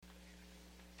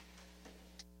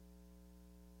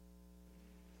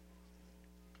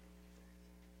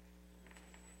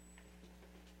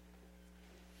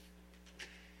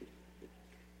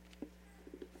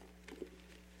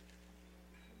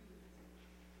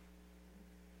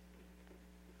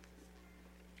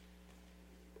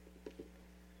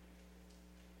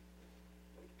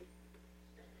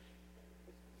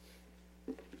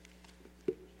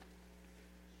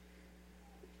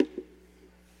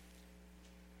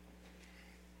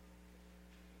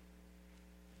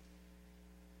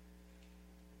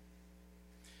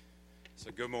So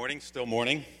good morning, still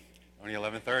morning, only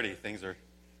 11:30. Things are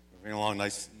moving along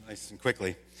nice and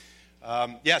quickly.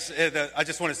 I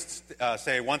just want to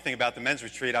say one thing about the men's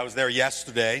retreat. I was there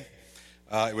yesterday.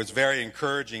 It was very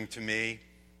encouraging to me.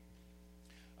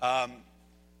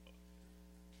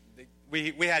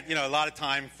 We had a lot of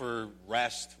time for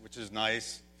rest, which is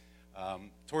nice.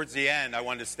 Towards the end,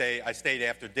 I stayed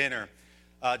after dinner.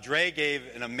 Dre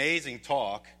gave an amazing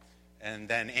talk, and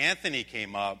then Anthony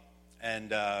came up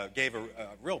and gave a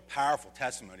real powerful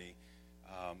testimony.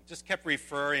 Just kept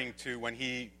referring to when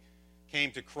he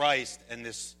came to Christ and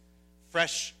this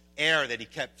fresh air that he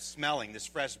kept smelling, this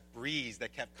fresh breeze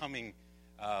that kept coming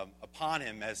upon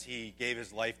him as he gave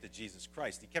his life to Jesus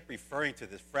Christ. He kept referring to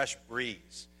this fresh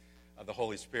breeze of the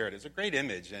Holy Spirit. It's a great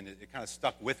image, and it kind of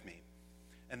stuck with me.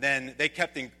 And then they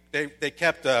kept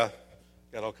got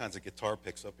all kinds of guitar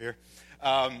picks up here.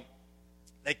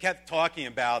 They kept talking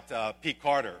about Pete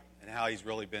Carter and how he's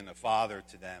really been a father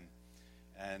to them.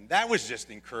 And that was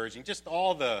just encouraging. Just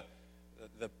all the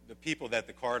people that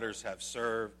the Carters have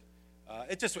served.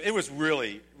 It was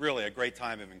really, really a great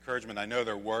time of encouragement. I know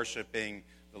they're worshiping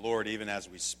the Lord even as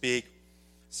we speak.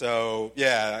 So,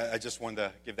 I just wanted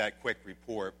to give that quick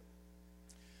report.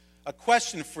 A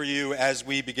question for you as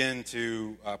we begin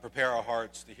to prepare our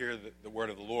hearts to hear the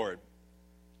word of the Lord.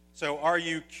 So, are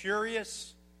you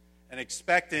curious and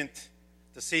expectant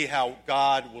to see how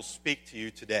God will speak to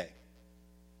you today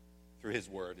through his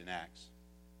word in Acts?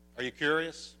 Are you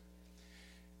curious?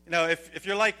 If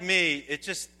you're like me,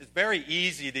 it's very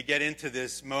easy to get into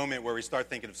this moment where we start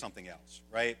thinking of something else,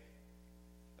 right?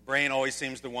 The brain always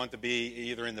seems to want to be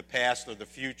either in the past or the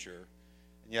future,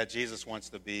 and yet Jesus wants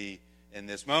to be in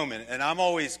this moment. And I'm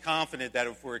always confident that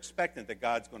if we're expectant that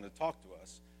God's going to talk to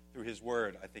us through his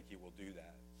word, I think he will do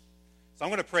that. So I'm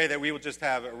going to pray that we will just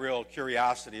have a real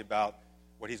curiosity about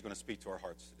what he's going to speak to our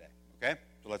hearts today, okay?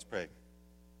 So let's pray.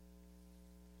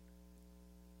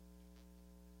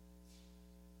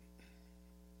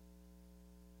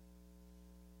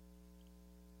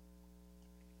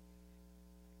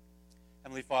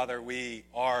 Heavenly Father, we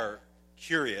are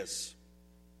curious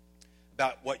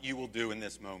about what you will do in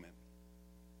this moment.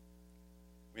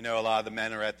 We know a lot of the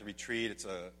men are at the retreat. It's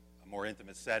a more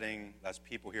intimate setting, less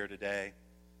people here today.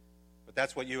 But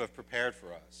that's what you have prepared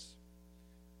for us.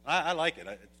 I like it.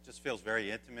 It just feels very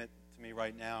intimate to me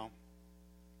right now.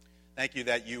 Thank you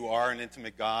that you are an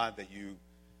intimate God, that you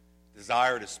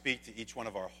desire to speak to each one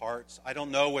of our hearts. I don't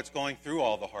know what's going through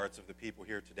all the hearts of the people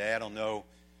here today. I don't know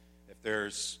if their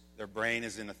brain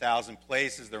is in 1,000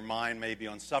 places, their mind may be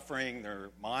on suffering,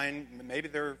 maybe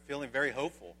they're feeling very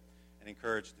hopeful and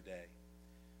encouraged today.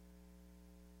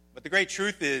 But the great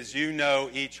truth is you know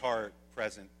each heart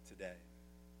present today.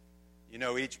 You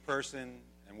know each person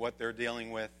and what they're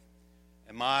dealing with.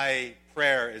 And my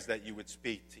prayer is that you would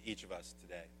speak to each of us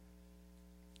today.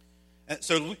 And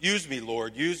so use me,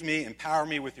 Lord. Use me. Empower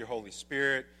me with your Holy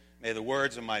Spirit. May the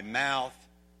words of my mouth,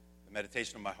 the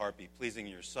meditation of my heart be pleasing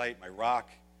in your sight, my rock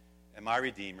and my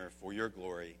Redeemer, for your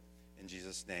glory. In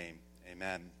Jesus' name,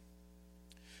 amen.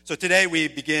 So today we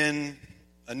begin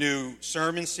a new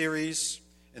sermon series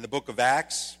in the book of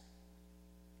Acts.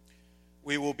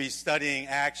 We will be studying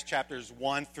Acts chapters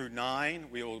 1 through 9.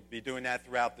 We will be doing that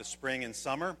throughout the spring and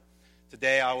summer.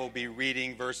 Today I will be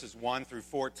reading verses 1 through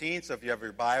 14. So if you have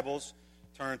your Bibles,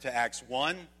 turn to Acts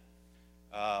 1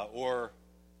 or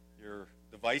your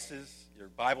devices, your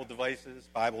Bible devices,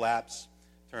 Bible apps,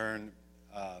 turn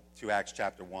to Acts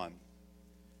chapter 1.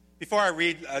 Before I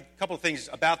read a couple of things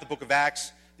about the book of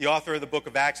Acts, the author of the book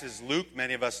of Acts is Luke.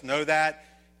 Many of us know that.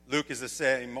 Luke is this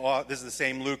is the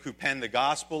same Luke who penned the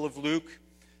Gospel of Luke.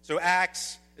 So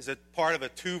Acts is a part of a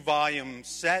 2-volume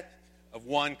set of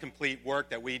one complete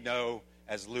work that we know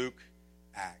as Luke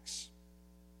Acts.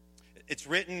 It's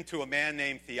written to a man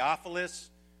named Theophilus.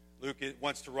 Luke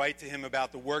wants to write to him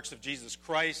about the works of Jesus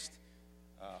Christ,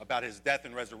 about his death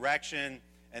and resurrection,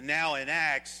 and now in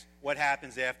Acts, what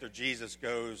happens after Jesus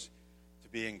goes to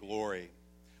be in glory.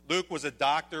 Luke was a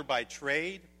doctor by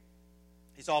trade.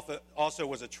 He also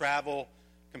was a travel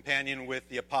companion with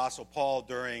the Apostle Paul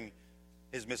during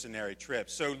his missionary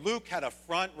trip. So Luke had a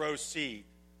front row seat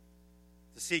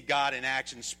to see God in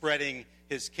action, spreading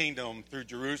his kingdom through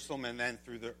Jerusalem and then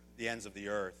through the ends of the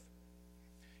earth.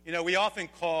 We often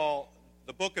call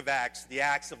the book of Acts the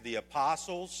Acts of the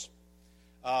Apostles,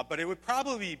 but it would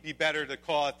probably be better to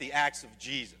call it the Acts of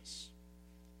Jesus.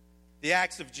 The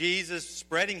Acts of Jesus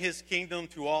spreading his kingdom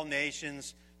to all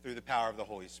nations through the power of the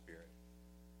Holy Spirit.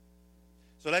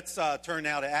 So let's turn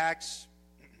now to Acts.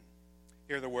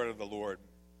 Hear the word of the Lord.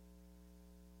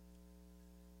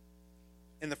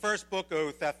 In the first book,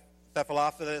 O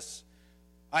Theophilus,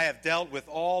 I have dealt with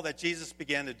all that Jesus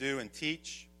began to do and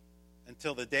teach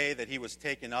until the day that he was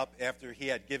taken up after he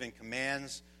had given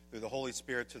commands through the Holy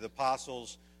Spirit to the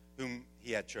apostles whom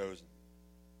he had chosen.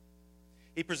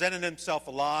 He presented himself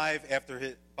alive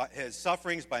after his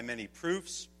sufferings by many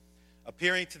proofs,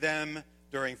 appearing to them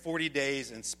during 40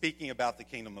 days and speaking about the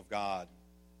kingdom of God.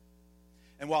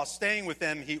 And while staying with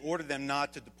them, he ordered them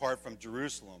not to depart from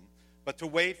Jerusalem, but to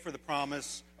wait for the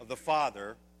promise of the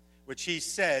Father, which he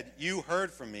said, "You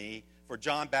heard from me, for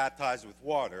John baptized with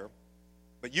water,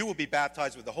 but you will be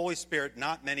baptized with the Holy Spirit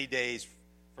not many days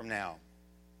from now."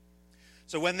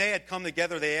 So when they had come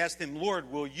together, they asked him,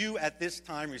 "Lord, will you at this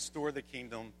time restore the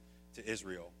kingdom to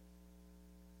Israel?"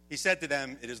 He said to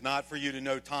them, "It is not for you to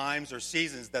know times or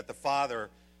seasons that the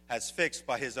Father has fixed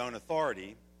by his own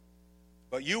authority,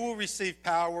 but you will receive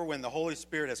power when the Holy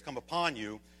Spirit has come upon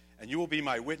you, and you will be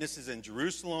my witnesses in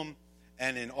Jerusalem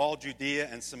and in all Judea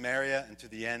and Samaria and to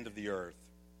the end of the earth."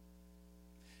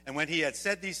 And when he had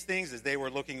said these things, as they were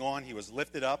looking on, he was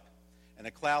lifted up, and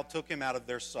a cloud took him out of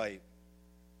their sight.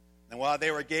 And while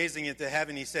they were gazing into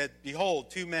heaven, he said,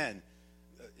 "Behold, two men."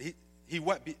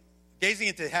 Gazing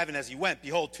into heaven as he went,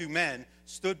 behold, two men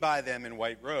stood by them in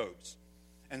white robes,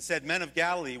 and said, "Men of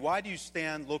Galilee, why do you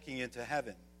stand looking into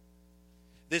heaven?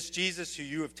 This Jesus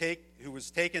who was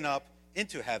taken up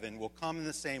into heaven will come in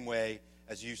the same way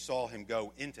as you saw him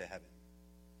go into heaven."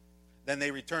 Then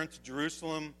they returned to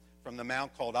Jerusalem from the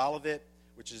mount called Olivet,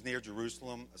 which is near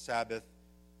Jerusalem, a Sabbath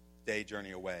day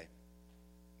journey away.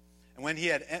 And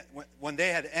when they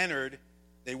had entered,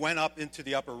 they went up into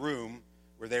the upper room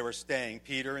where they were staying,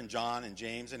 Peter and John and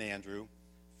James and Andrew,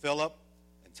 Philip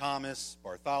and Thomas,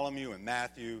 Bartholomew and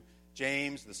Matthew,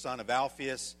 James the son of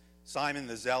Alphaeus, Simon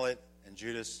the Zealot, and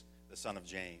Judas the son of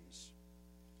James.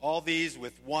 All these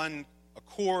with one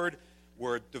accord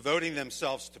were devoting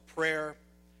themselves to prayer,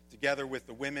 together with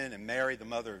the women and Mary, the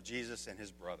mother of Jesus, and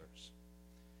his brothers.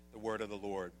 The word of the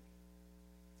Lord.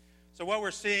 So what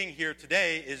we're seeing here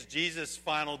today is Jesus'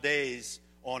 final days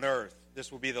on earth.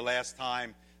 This will be the last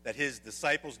time that his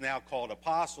disciples, now called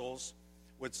apostles,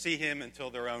 would see him until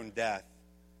their own death.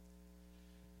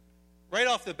 Right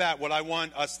off the bat, what I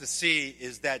want us to see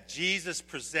is that Jesus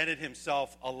presented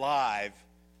himself alive,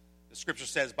 the scripture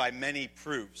says, by many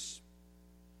proofs.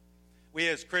 We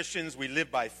as Christians, we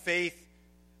live by faith,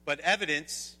 but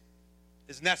evidence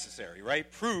is necessary, right?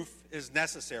 Proof is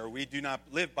necessary. We do not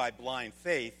live by blind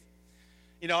faith.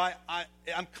 You know,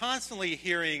 I'm constantly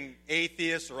hearing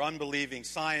atheists or unbelieving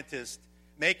scientists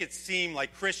make it seem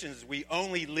like Christians, we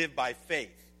only live by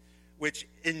faith, which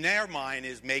in their mind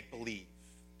is make-believe.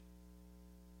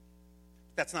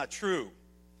 That's not true.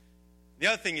 The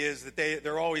other thing is that they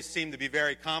always seem to be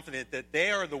very confident that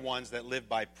they are the ones that live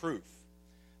by proof,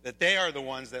 that they are the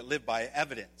ones that live by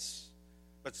evidence.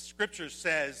 But Scripture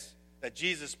says that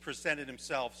Jesus presented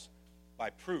himself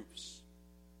by proofs.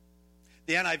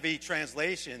 The NIV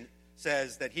translation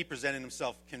says that he presented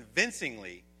himself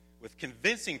convincingly, with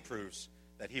convincing proofs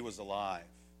that he was alive.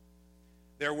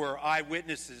 There were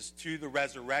eyewitnesses to the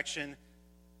resurrection,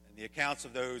 and the accounts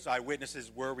of those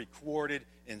eyewitnesses were recorded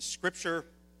in Scripture,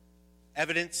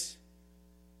 evidence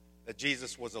that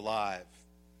Jesus was alive.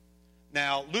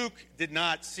 Now, Luke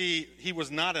he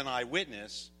was not an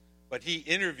eyewitness, but he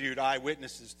interviewed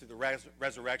eyewitnesses to the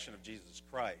resurrection of Jesus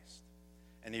Christ.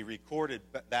 And he recorded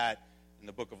that in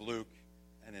the book of Luke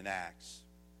and in Acts.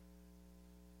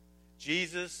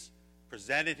 Jesus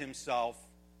presented himself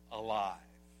alive.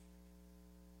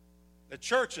 The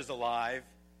church is alive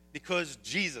because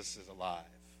Jesus is alive.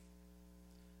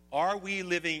 Are we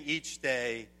living each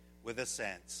day with a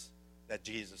sense that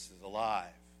Jesus is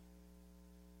alive?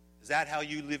 Is that how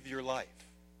you live your life?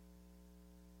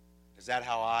 Is that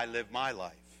how I live my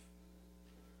life?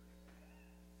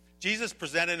 Jesus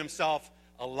presented himself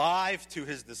alive to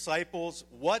his disciples.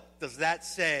 What does that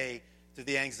say to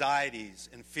the anxieties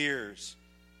and fears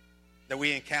that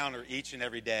we encounter each and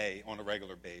every day on a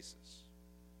regular basis?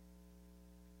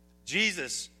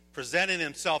 Jesus presented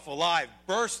himself alive,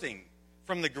 bursting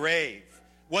from the grave.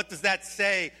 What does that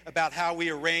say about how we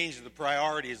arrange the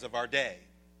priorities of our day?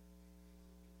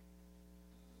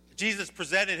 Jesus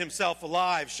presented himself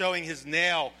alive, showing his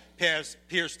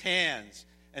nail-pierced hands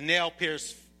and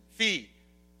nail-pierced feet,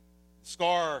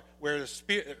 scar where the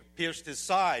spear pierced his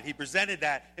side. He presented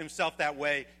himself that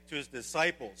way to his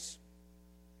disciples,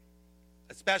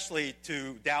 especially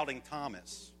to doubting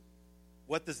Thomas.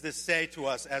 What does this say to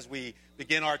us as we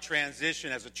begin our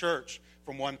transition as a church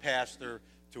from one pastor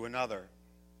to another?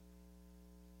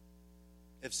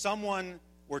 If someone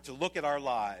were to look at our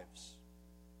lives,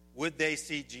 would they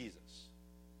see Jesus?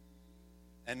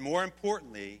 And more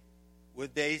importantly,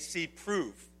 would they see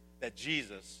proof that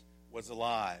Jesus was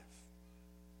alive.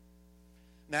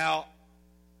 Now,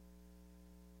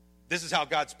 this is how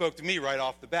God spoke to me right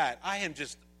off the bat. I am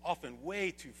just often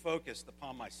way too focused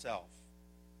upon myself.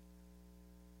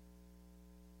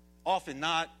 Often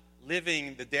not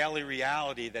living the daily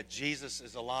reality that Jesus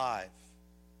is alive.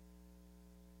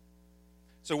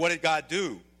 So what did God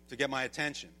do to get my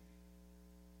attention?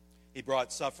 He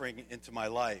brought suffering into my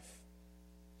life.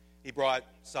 He brought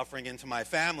suffering into my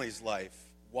family's life.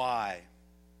 Why?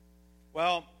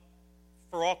 Well,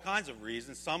 for all kinds of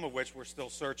reasons, some of which we're still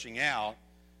searching out.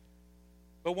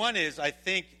 But one is, I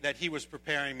think that he was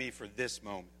preparing me for this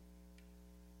moment.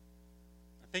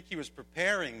 I think he was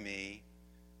preparing me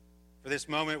for this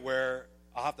moment where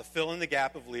I'll have to fill in the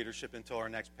gap of leadership until our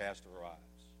next pastor arrives.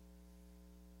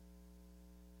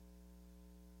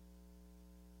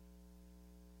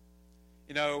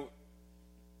 You know,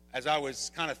 as I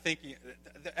was kind of thinking,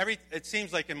 it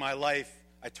seems like in my life,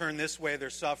 I turn this way,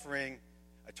 there's suffering.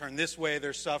 I turn this way,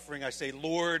 there's suffering. I say,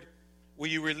 Lord, will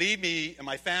you relieve me and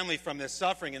my family from this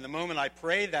suffering? And the moment I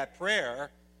pray that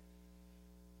prayer,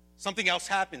 something else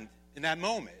happened in that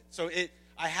moment. So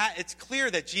it's clear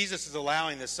that Jesus is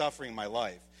allowing this suffering in my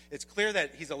life. It's clear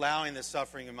that he's allowing this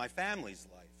suffering in my family's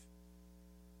life.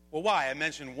 Well, why? I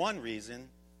mentioned one reason.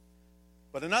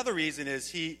 But another reason is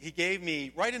he gave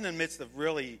me, right in the midst of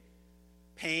really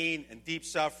pain and deep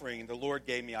suffering, the Lord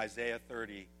gave me Isaiah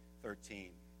 30:13,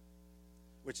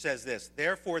 which says this,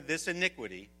 therefore this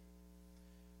iniquity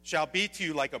shall be to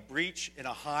you like a breach in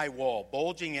a high wall,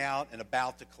 bulging out and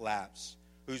about to collapse,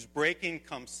 whose breaking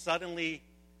comes suddenly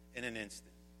in an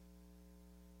instant.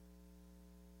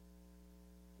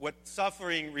 What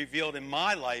suffering revealed in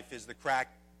my life is the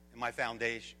crack in my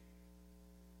foundation.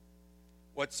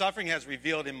 What suffering has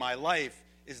revealed in my life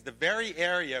is the very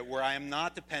area where I am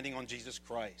not depending on Jesus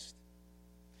Christ.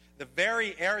 The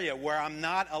very area where I'm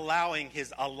not allowing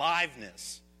his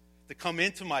aliveness to come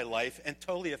into my life and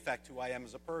totally affect who I am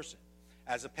as a person,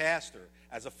 as a pastor,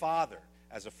 as a father,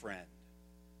 as a friend.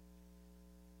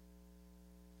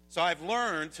 So I've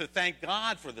learned to thank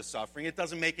God for the suffering. It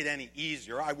doesn't make it any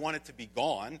easier. I want it to be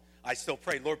gone. I still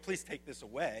pray, Lord, please take this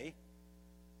away.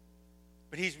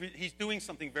 But he's doing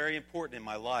something very important in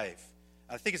my life.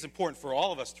 I think it's important for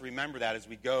all of us to remember that as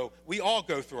we go. We all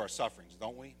go through our sufferings,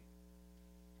 don't we?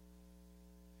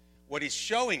 What he's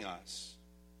showing us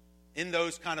in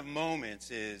those kind of moments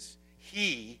is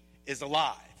he is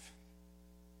alive.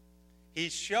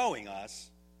 He's showing us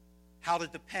how to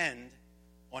depend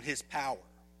on his power.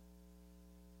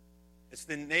 It's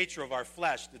the nature of our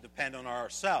flesh to depend on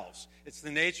ourselves. It's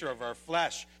the nature of our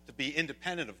flesh to be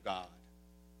independent of God.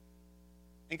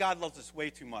 And God loves us way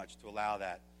too much to allow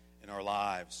that in our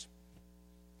lives.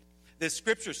 This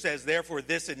scripture says, therefore,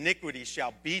 this iniquity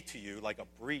shall be to you like a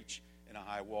breach in a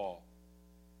high wall.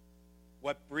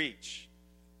 What breach?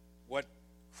 What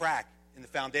crack in the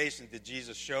foundation did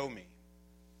Jesus show me?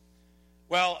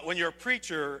 Well, when you're a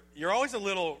preacher, you're always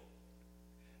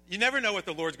you never know what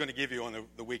the Lord's going to give you on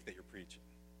the week that you're preaching.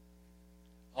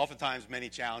 Oftentimes, many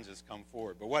challenges come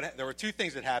forward. But there were two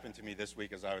things that happened to me this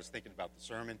week as I was thinking about the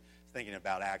sermon, thinking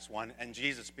about Acts 1, and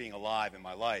Jesus being alive in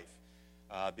my life,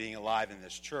 being alive in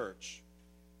this church.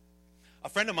 A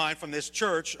friend of mine from this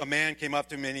church, a man came up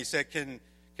to me and he said,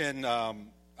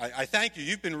 I thank you.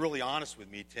 You've been really honest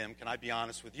with me, Tim. Can I be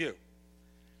honest with you?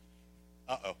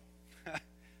 Uh-oh.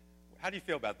 How do you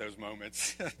feel about those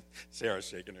moments? Sarah's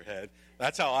shaking her head.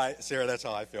 Sarah, that's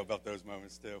how I feel about those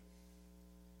moments too.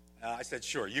 I said,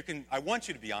 sure, I want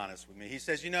you to be honest with me. He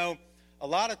says, a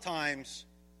lot of times,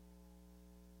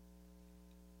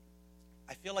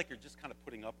 I feel like you're just kind of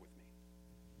putting up with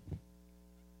me.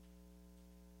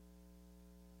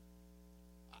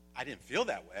 I didn't feel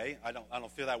that way. I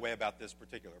don't feel that way about this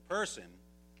particular person.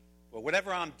 But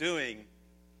whatever I'm doing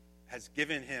has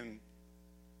given him,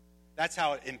 that's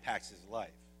how it impacts his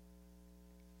life.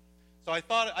 So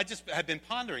I just had been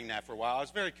pondering that for a while. I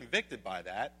was very convicted by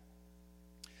that.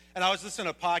 And I was listening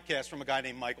to a podcast from a guy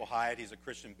named Michael Hyatt. He's a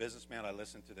Christian businessman. I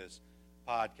listened to this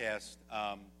podcast.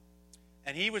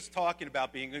 And he was talking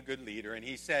about being a good leader. And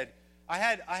he said, I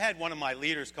had one of my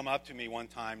leaders come up to me one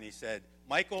time and he said,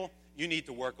 Michael, you need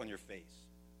to work on your face.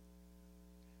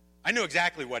 I knew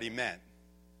exactly what he meant.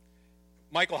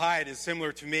 Michael Hyatt is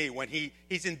similar to me. When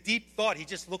he's in deep thought, he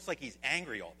just looks like he's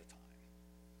angry all the time.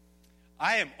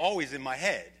 I am always in my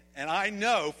head. And I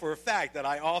know for a fact that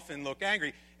I often look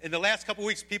angry. In the last couple of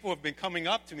weeks, people have been coming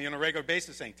up to me on a regular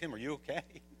basis saying, Tim, are you okay?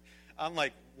 I'm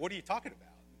like, what are you talking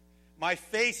about? My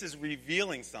face is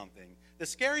revealing something. The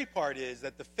scary part is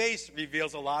that the face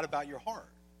reveals a lot about your heart.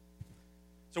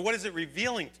 So what is it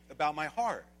revealing about my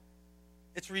heart?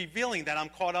 It's revealing that I'm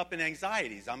caught up in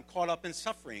anxieties. I'm caught up in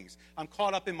sufferings. I'm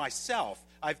caught up in myself.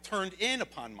 I've turned in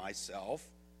upon myself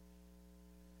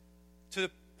to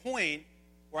the point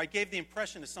where I gave the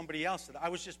impression to somebody else that I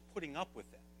was just putting up with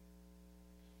them.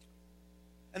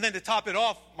 And then to top it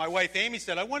off, my wife Amy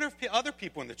said, I wonder if other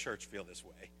people in the church feel this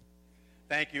way.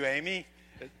 Thank you, Amy.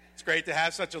 It's great to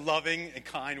have such a loving and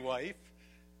kind wife.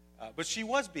 But she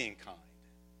was being kind.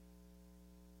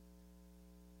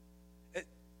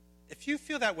 If you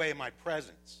feel that way in my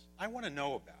presence, I want to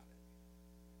know about it.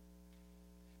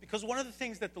 Because one of the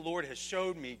things that the Lord has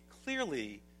showed me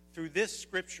clearly through this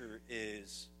scripture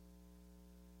is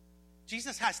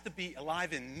Jesus has to be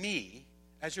alive in me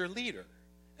as your leader.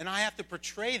 And I have to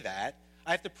portray that.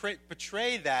 I have to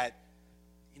portray that,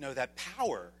 that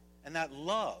power and that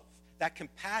love, that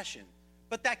compassion.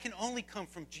 But that can only come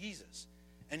from Jesus.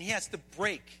 And he has to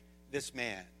break this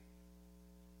man.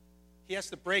 He has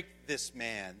to break this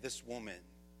man, this woman,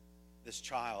 this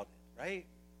child, right?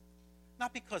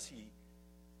 Not because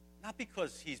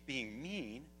he's being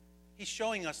mean. He's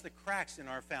showing us the cracks in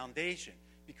our foundation.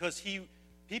 Because he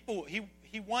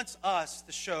wants us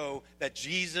to show that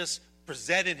Jesus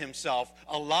presented himself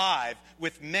alive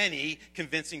with many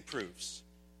convincing proofs.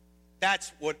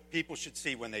 That's what people should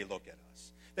see when they look at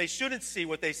us. They shouldn't see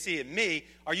what they see in me.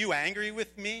 Are you angry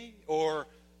with me? Or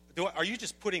are you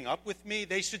just putting up with me?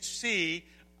 They should see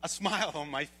a smile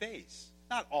on my face.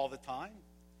 Not all the time.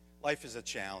 Life is a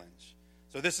challenge.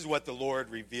 So this is what the Lord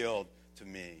revealed to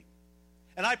me.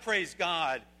 And I praise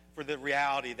God for the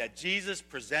reality that Jesus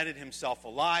presented himself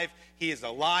alive. He is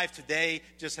alive today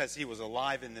just as he was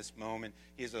alive in this moment.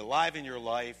 He is alive in your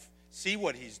life. See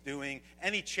what he's doing.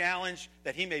 Any challenge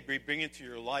that he may be bringing to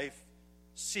your life,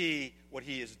 see what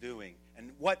he is doing.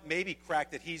 And what may be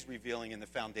cracked that he's revealing in the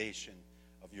foundation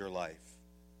of your life.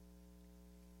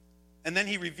 And then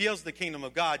he reveals the kingdom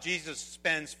of God. Jesus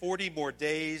spends 40 more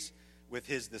days with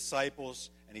his disciples,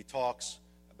 and he talks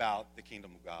about the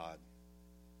kingdom of God.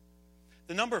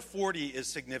 The number 40 is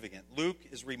significant. Luke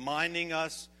is reminding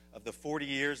us of the 40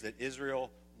 years that Israel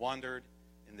wandered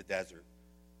in the desert.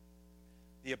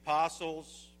 The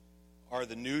apostles are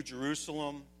the New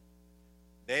Jerusalem.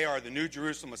 They are the New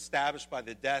Jerusalem established by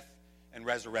the death and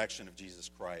resurrection of Jesus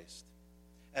Christ.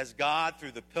 As God,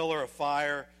 through the pillar of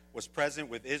fire, was present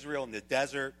with Israel in the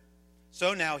desert,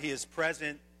 so now he is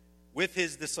present with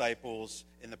his disciples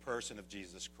in the person of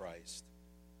Jesus Christ.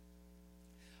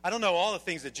 I don't know all the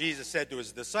things that Jesus said to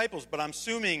his disciples, but I'm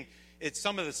assuming it's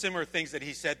some of the similar things that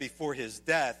he said before his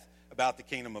death about the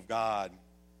kingdom of God.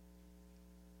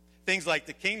 Things like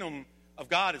the kingdom of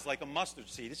God is like a mustard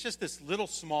seed. It's just this little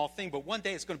small thing, but one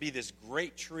day it's going to be this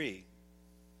great tree.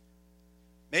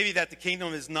 Maybe that the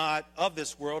kingdom is not of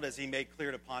this world, as he made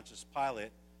clear to Pontius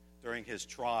Pilate during his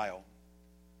trial.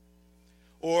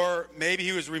 Or maybe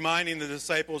he was reminding the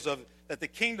disciples that the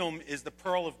kingdom is the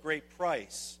pearl of great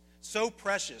price, so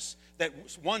precious that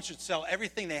one should sell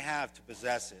everything they have to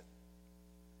possess it.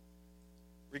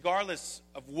 Regardless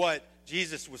of what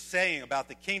Jesus was saying about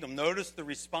the kingdom, notice the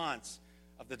response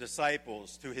of the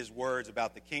disciples to his words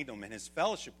about the kingdom and his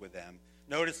fellowship with them.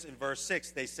 Notice in verse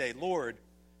 6, they say, Lord,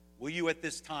 will you at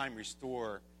this time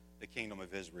restore the kingdom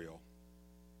of Israel?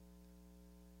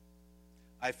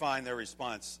 I find their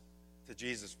response to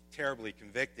Jesus terribly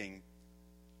convicting.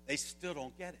 They still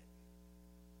don't get it.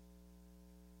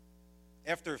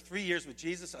 After 3 years with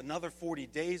Jesus, another 40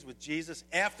 days with Jesus,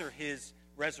 after his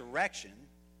resurrection,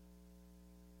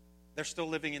 they're still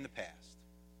living in the past.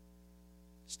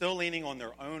 Still leaning on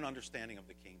their own understanding of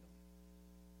the kingdom.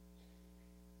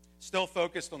 Still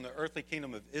focused on the earthly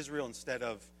kingdom of Israel instead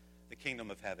of the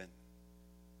kingdom of heaven.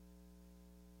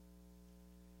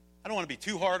 I don't want to be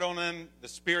too hard on them. The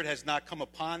Spirit has not come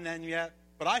upon them yet.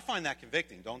 But I find that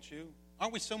convicting, don't you?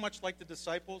 Aren't we so much like the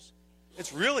disciples?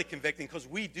 It's really convicting because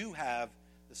we do have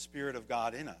the Spirit of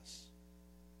God in us.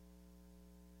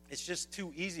 It's just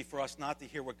too easy for us not to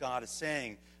hear what God is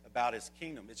saying about his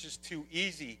kingdom. It's just too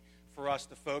easy for us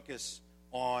to focus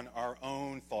on our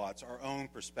own thoughts, our own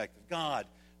perspective. God,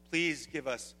 please give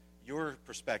us your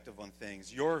perspective on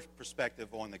things, your perspective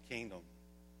on the kingdom.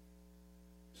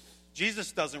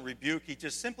 Jesus doesn't rebuke. He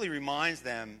just simply reminds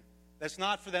them that it's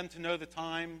not for them to know the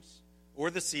times or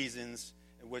the seasons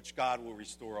in which God will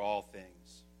restore all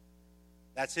things.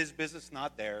 That's his business,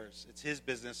 not theirs. It's his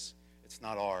business. It's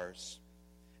not ours.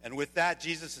 And with that,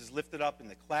 Jesus is lifted up in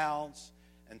the clouds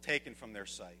and taken from their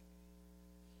sight.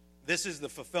 This is the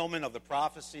fulfillment of the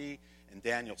prophecy in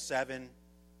Daniel 7.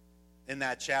 In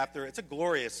that chapter, it's a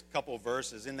glorious couple of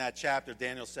verses. In that chapter,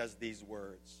 Daniel says these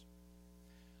words.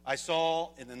 I saw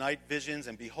in the night visions,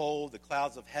 and behold, the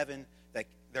clouds of heaven, that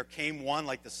there came one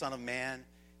like the Son of Man.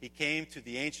 he came to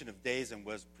the Ancient of Days and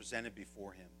was presented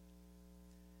before him.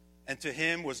 And to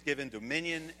him was given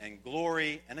dominion and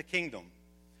glory and a kingdom,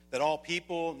 that all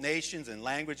people, nations, and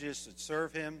languages should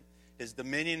serve him. His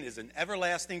dominion is an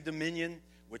everlasting dominion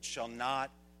which shall not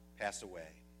pass away,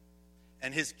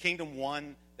 and his kingdom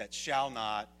one that shall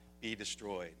not be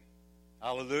destroyed.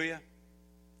 Hallelujah.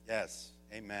 Yes.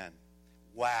 Amen.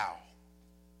 Wow.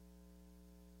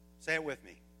 Say it with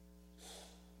me.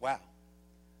 Wow.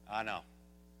 I know.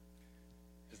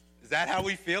 Is that how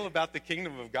we feel about the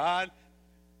kingdom of God?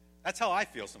 That's how I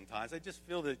feel sometimes. I just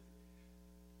feel that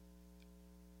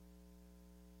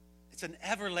it's an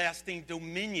everlasting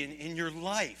dominion in your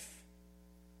life,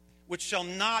 which shall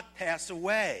not pass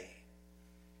away.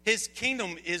 His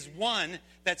kingdom is one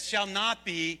that shall not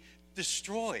be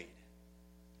destroyed.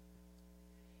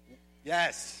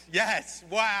 Yes, yes,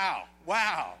 wow,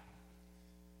 wow.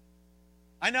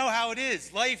 I know how it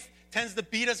is. Life tends to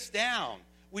beat us down.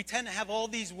 We tend to have all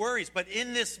these worries, but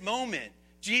in this moment,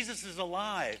 Jesus is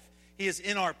alive. He is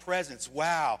in our presence.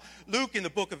 Wow. Luke in the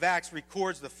book of Acts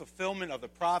records the fulfillment of the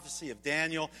prophecy of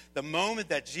Daniel. The moment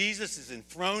that Jesus is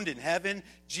enthroned in heaven,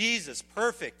 Jesus,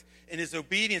 perfect in his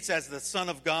obedience as the Son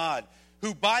of God,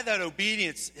 who by that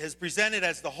obedience is presented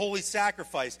as the holy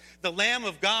sacrifice, the Lamb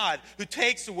of God who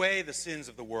takes away the sins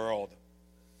of the world.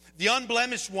 The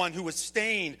unblemished one who was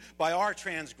stained by our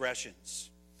transgressions,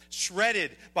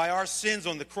 shredded by our sins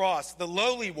on the cross, the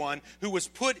lowly one who was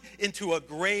put into a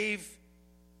grave,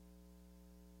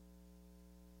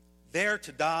 there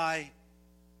to die,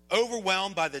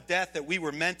 overwhelmed by the death that we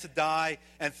were meant to die,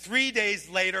 and 3 days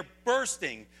later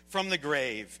bursting from the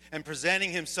grave and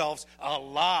presenting himself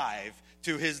alive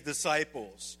to his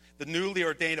disciples, the newly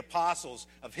ordained apostles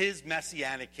of his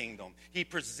messianic kingdom. He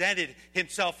presented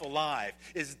himself alive.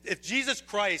 If Jesus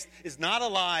Christ is not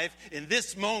alive in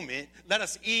this moment, let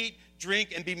us eat,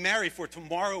 drink, and be merry, for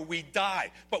tomorrow we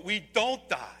die. But we don't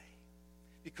die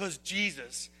because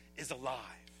Jesus is alive.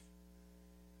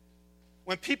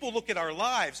 When people look at our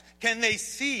lives, can they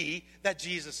see that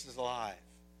Jesus is alive?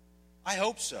 I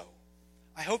hope so.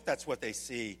 I hope that's what they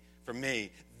see from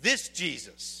me. This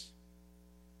Jesus,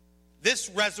 this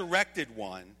resurrected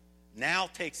one, now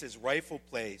takes his rightful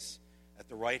place at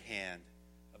the right hand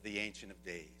of the Ancient of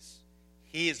Days.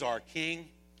 He is our King.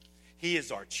 He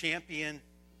is our champion.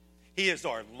 He is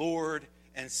our Lord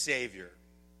and Savior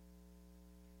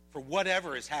for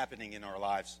whatever is happening in our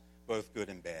lives, both good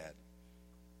and bad.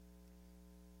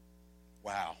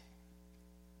 Wow.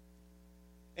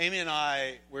 Amy and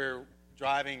I were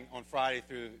driving on Friday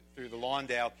through the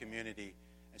Lawndale community,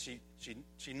 and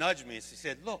she nudged me and she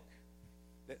said, "Look,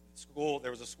 there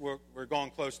was a school. We're going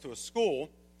close to a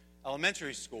school,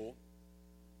 elementary school,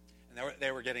 and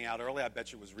they were getting out early. I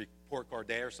bet you it was report card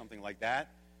day or something like that.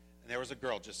 And there was a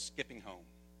girl just skipping home,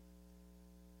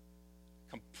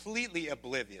 completely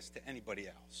oblivious to anybody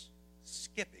else,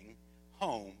 skipping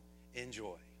home in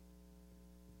joy."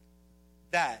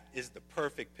 That is the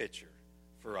perfect picture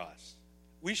for us.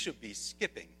 We should be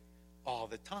skipping all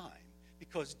the time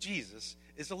because Jesus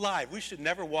is alive. We should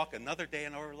never walk another day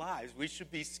in our lives. We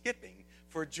should be skipping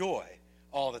for joy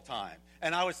all the time.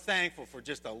 And I was thankful for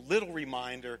just a little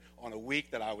reminder on a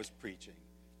week that I was preaching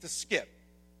to skip,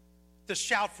 to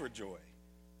shout for joy,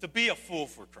 to be a fool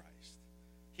for Christ.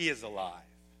 He is alive.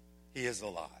 He is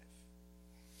alive.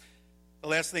 The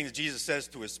last thing that Jesus says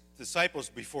to his disciples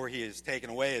before he is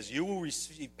taken away is, "You will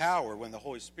receive power when the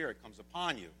Holy Spirit comes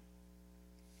upon you."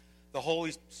 The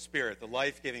Holy Spirit, the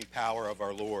life-giving power of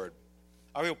our Lord.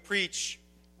 I'm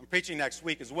preaching next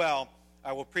week as well.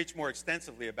 I will preach more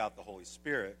extensively about the Holy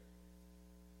Spirit.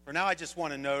 For now, I just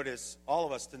want to all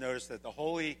of us to notice that the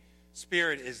Holy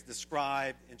Spirit is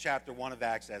described in chapter 1 of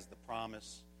Acts as the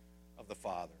promise of the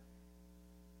Father.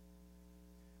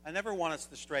 I never want us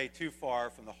to stray too far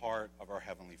from the heart of our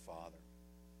Heavenly Father.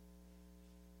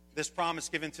 This promise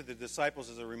given to the disciples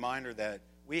is a reminder that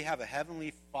we have a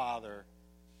Heavenly Father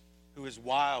who is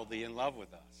wildly in love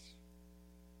with us.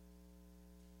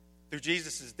 Through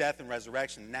Jesus' death and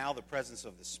resurrection, now the presence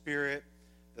of the Spirit,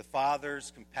 the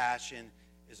Father's compassion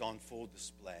is on full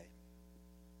display.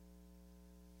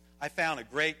 I found a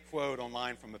great quote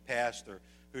online from a pastor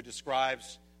who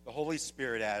describes the Holy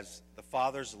Spirit as the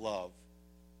Father's love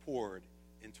poured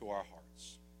into our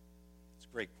hearts. It's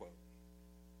a great quote.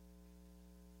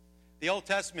 The Old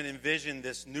Testament envisioned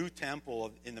this new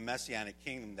temple in the Messianic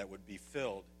kingdom that would be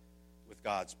filled with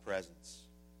God's presence.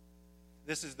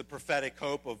 This is the prophetic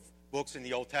hope of books in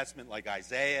the Old Testament like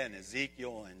Isaiah and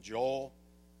Ezekiel and Joel.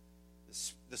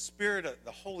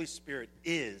 The Holy Spirit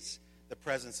is the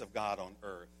presence of God on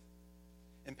earth,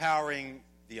 empowering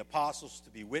the apostles to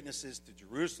be witnesses to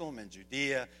Jerusalem and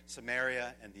Judea,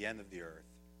 Samaria, and the end of the earth.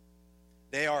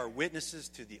 They are witnesses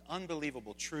to the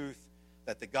unbelievable truth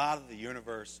that the God of the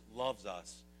universe loves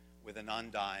us with an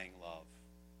undying love.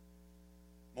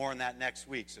 More on that next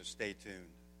week, so stay tuned.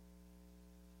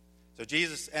 So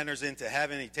Jesus enters into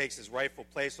heaven. He takes his rightful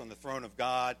place on the throne of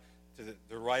God to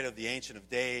the right of the Ancient of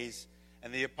Days,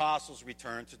 and the apostles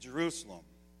return to Jerusalem.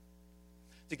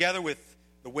 Together with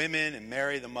the women and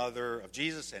Mary, the mother of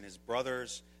Jesus, and his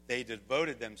brothers, they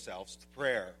devoted themselves to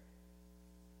prayer.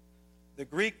 The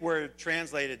Greek word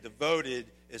translated devoted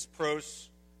is pros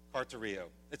karterio.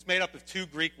 It's made up of two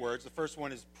Greek words. The first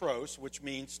one is pros, which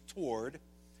means toward.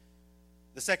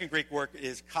 The second Greek word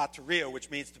is katerio,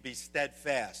 which means to be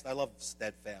steadfast. I love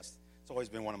steadfast. It's always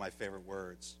been one of my favorite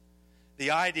words. The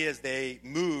idea is they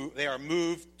are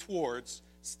moved towards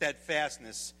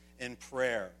steadfastness in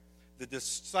prayer. The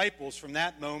disciples from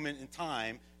that moment in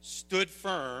time stood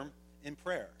firm in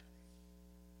prayer.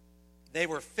 They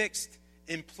were fixed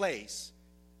in place,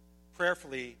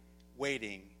 prayerfully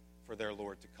waiting for their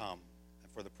Lord to come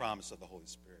and for the promise of the Holy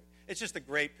Spirit. It's just a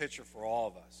great picture for all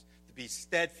of us to be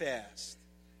steadfast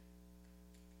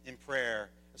in prayer,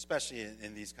 especially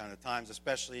in these kind of times,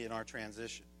 especially in our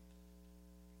transition.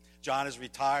 John is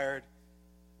retired.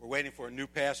 We're waiting for a new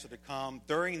pastor to come.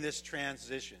 During this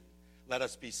transition, let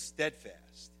us be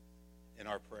steadfast in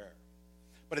our prayer.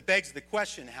 But it begs the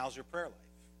question, how's your prayer life?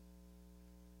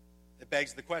 It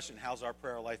begs the question, how's our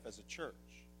prayer life as a church?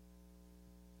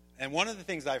 And one of the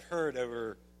things I've heard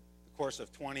over the course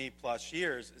of 20 plus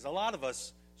years is a lot of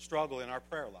us struggle in our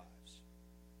prayer lives.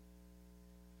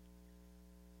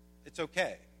 It's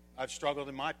okay. I've struggled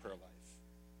in my prayer life.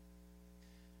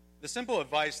 The simple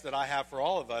advice that I have for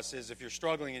all of us is if you're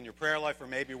struggling in your prayer life, or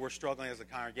maybe we're struggling as a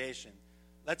congregation,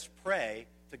 let's pray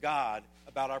to God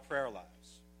about our prayer lives.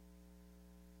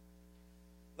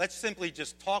 Let's simply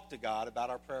just talk to God about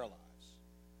our prayer lives.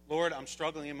 Lord, I'm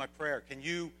struggling in my prayer. Can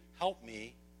you help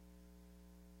me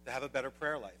to have a better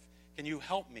prayer life? Can you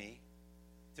help me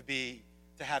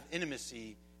to have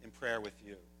intimacy in prayer with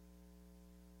you?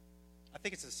 I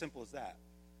think it's as simple as that.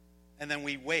 And then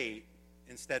we wait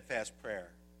in steadfast prayer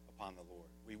upon the Lord.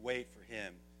 We wait for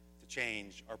him to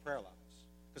change our prayer lives.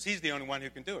 Because he's the only one who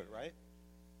can do it, right?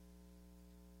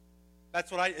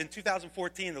 That's what in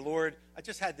 2014, I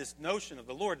just had this notion of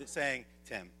the Lord that's saying,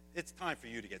 Tim, it's time for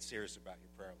you to get serious about your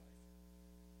prayer life.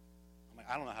 I'm like,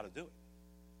 I don't know how to do it.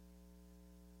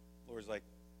 The Lord's like,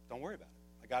 don't worry about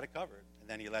it. I got it covered. And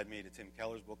then he led me to Tim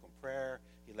Keller's book on prayer.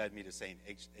 He led me to St.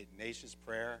 Ignatius'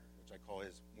 prayer, which I call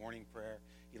his morning prayer.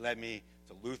 He led me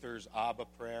to Luther's Abba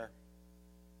prayer.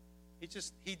 He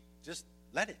just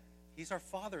let it. He's our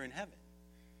Father in heaven.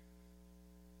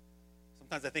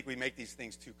 Sometimes I think we make these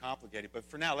things too complicated, but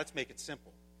for now, let's make it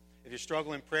simple. If you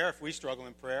struggle in prayer, if we struggle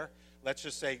in prayer, let's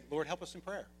just say, Lord, help us in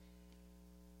prayer.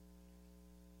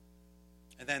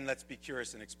 And then let's be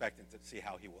curious and expectant to see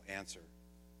how he will answer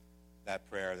that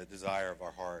prayer, the desire of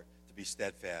our heart to be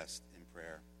steadfast in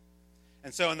prayer.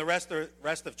 And so in the rest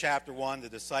of chapter 1, the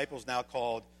disciples, now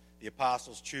called the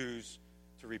apostles, choose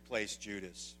to replace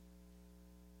Judas.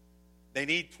 They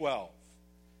need 12.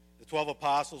 The 12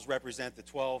 apostles represent the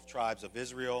 12 tribes of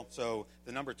Israel, so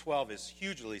the number 12 is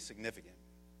hugely significant.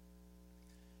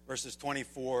 Verses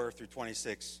 24 through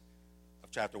 26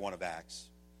 of chapter 1 of Acts.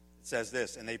 It says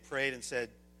this, and they prayed and said,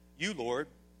 You, Lord,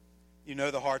 you know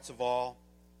the hearts of all.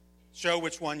 Show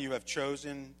which one you have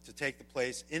chosen to take the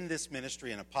place in this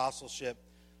ministry and apostleship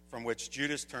from which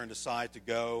Judas turned aside to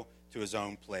go to his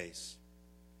own place.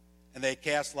 And they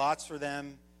cast lots for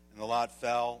them, and the lot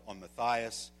fell on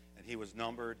Matthias, and he was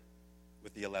numbered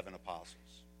with the 11 apostles.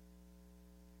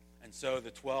 And so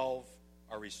the 12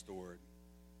 are restored.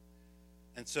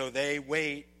 And so they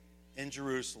wait in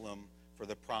Jerusalem for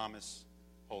the promised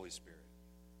Holy Spirit.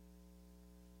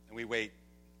 And we wait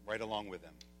right along with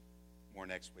them. More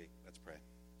next week. Let's pray.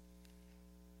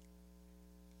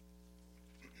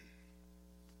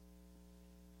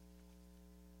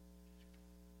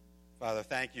 Father,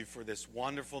 thank you for this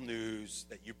wonderful news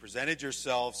that you presented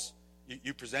yourself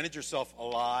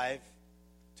alive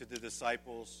to the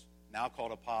disciples, now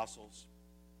called apostles.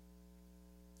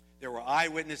 There were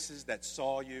eyewitnesses that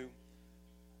saw you.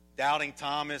 Doubting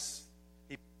Thomas,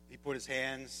 he put his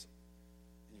hands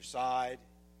in your side.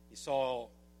 He saw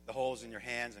the holes in your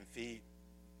hands and feet.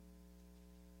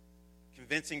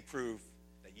 Convincing proof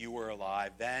that you were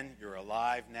alive then, you're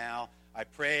alive now. I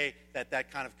pray that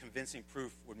that kind of convincing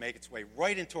proof would make its way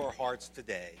right into our hearts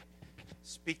today.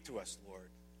 Speak to us, Lord.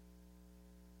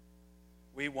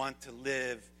 We want to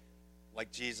live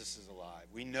like Jesus is alive.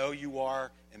 We know you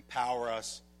are. Empower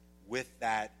us with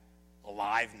that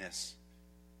aliveness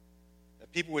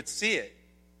that people would see it.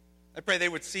 I pray they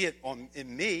would see it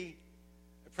in me.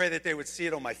 I pray that they would see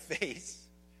it on my face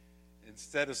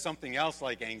instead of something else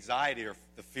like anxiety or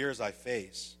the fears I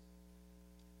face.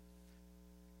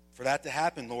 For that to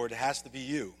happen, Lord, it has to be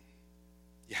you.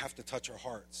 You have to touch our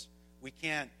hearts. We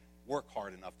can't work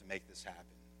hard enough to make this happen.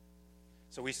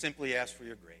 So we simply ask for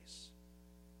your grace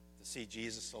to see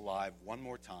Jesus alive one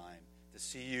more time, to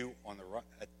see you on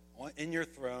your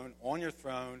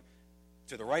throne,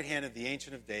 to the right hand of the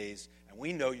Ancient of Days, and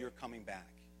we know you're coming back.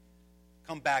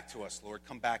 Come back to us, Lord.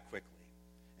 Come back quickly.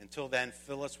 Until then,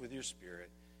 fill us with your Spirit.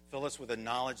 Fill us with the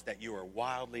knowledge that you are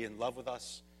wildly in love with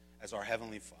us as our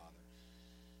Heavenly Father.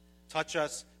 Touch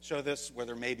us, show us where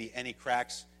there may be any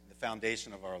cracks in the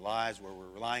foundation of our lives, where we're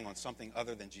relying on something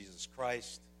other than Jesus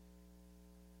Christ.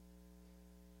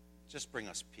 Just bring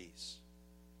us peace.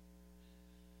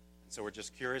 And so we're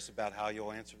just curious about how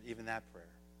you'll answer even that prayer,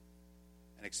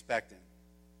 and expecting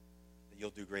that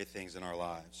you'll do great things in our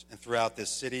lives. And throughout this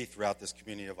city, throughout this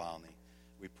community of Olney,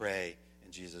 we pray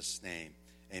in Jesus' name.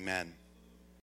 Amen.